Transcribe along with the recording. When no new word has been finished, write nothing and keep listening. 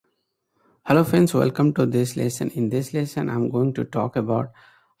Hello friends, welcome to this lesson. In this lesson, I'm going to talk about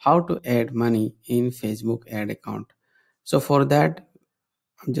how to add money in Facebook ad account. So for that,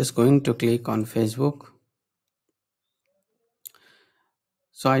 I'm just going to click on Facebook.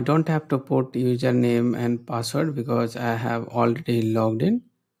 So I don't have to put username and password because I have already logged in.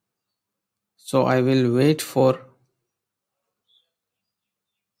 So I will wait for.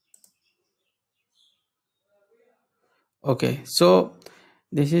 Okay, so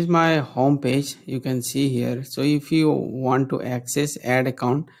this is my home page. You can see here. So if you want to access ad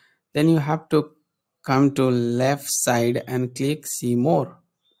account, then you have to come to left side and click see more.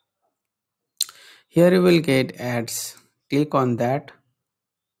 Here you will get ads. Click on that.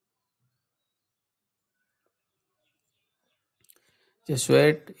 Just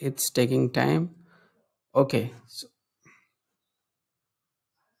wait, it's taking time. Okay,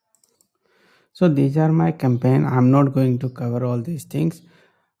 so these are my campaign. I'm not going to cover all these things.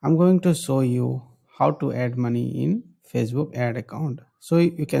 I'm going to show you how to add money in Facebook ad account. So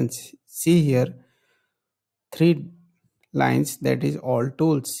you can see here three lines, that is all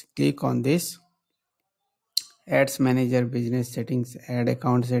tools. Click on this: ads manager, business settings, ad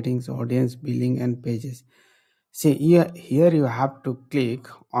account settings, audience, billing and pages. See here you have to click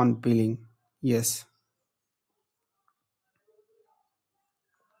on billing. Yes,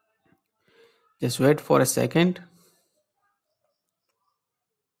 just wait for a second.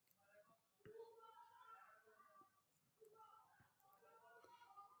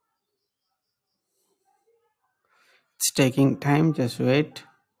 It's taking time, just wait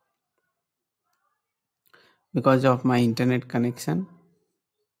because of my internet connection.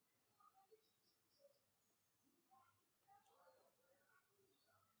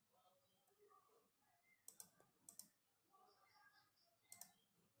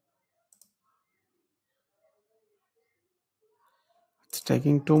 It's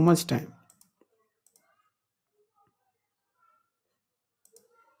taking too much time.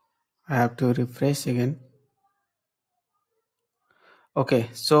 I have to refresh again. Okay,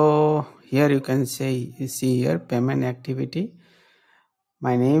 so here you can see here payment activity,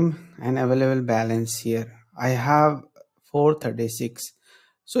 my name and available balance. Here I have 436.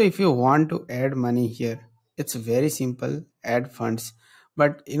 So if you want to add money here, it's very simple: add funds.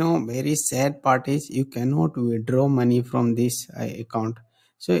 But very sad part is you cannot withdraw money from this account.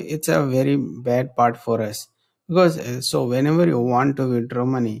 So it's a very bad part for us, because so whenever you want to withdraw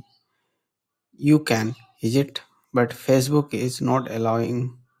money, you can, is it? But Facebook is not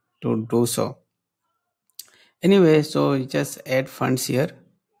allowing to do so. Anyway, so you just add funds here.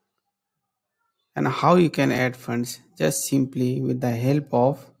 And how you can add funds? Just simply with the help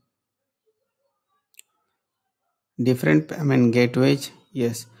of different payment gateways.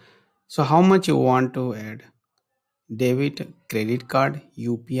 Yes, so how much you want to add? Debit, credit card,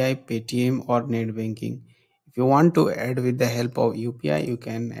 UPI, Paytm or net banking. If you want to add with the help of UPI, you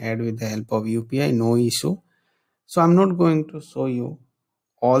can add with the help of UPI, no issue. So I'm not going to show you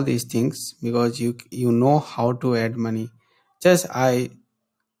all these things because you know how to add money. Just I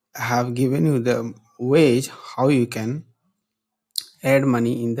have given you the ways how you can add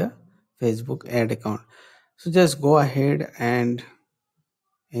money in the Facebook ad account. So just go ahead and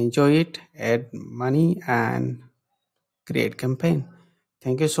enjoy it, add money and create campaign.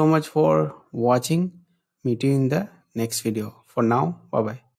 Thank you so much for watching. Meet you in the next video. For now, bye bye.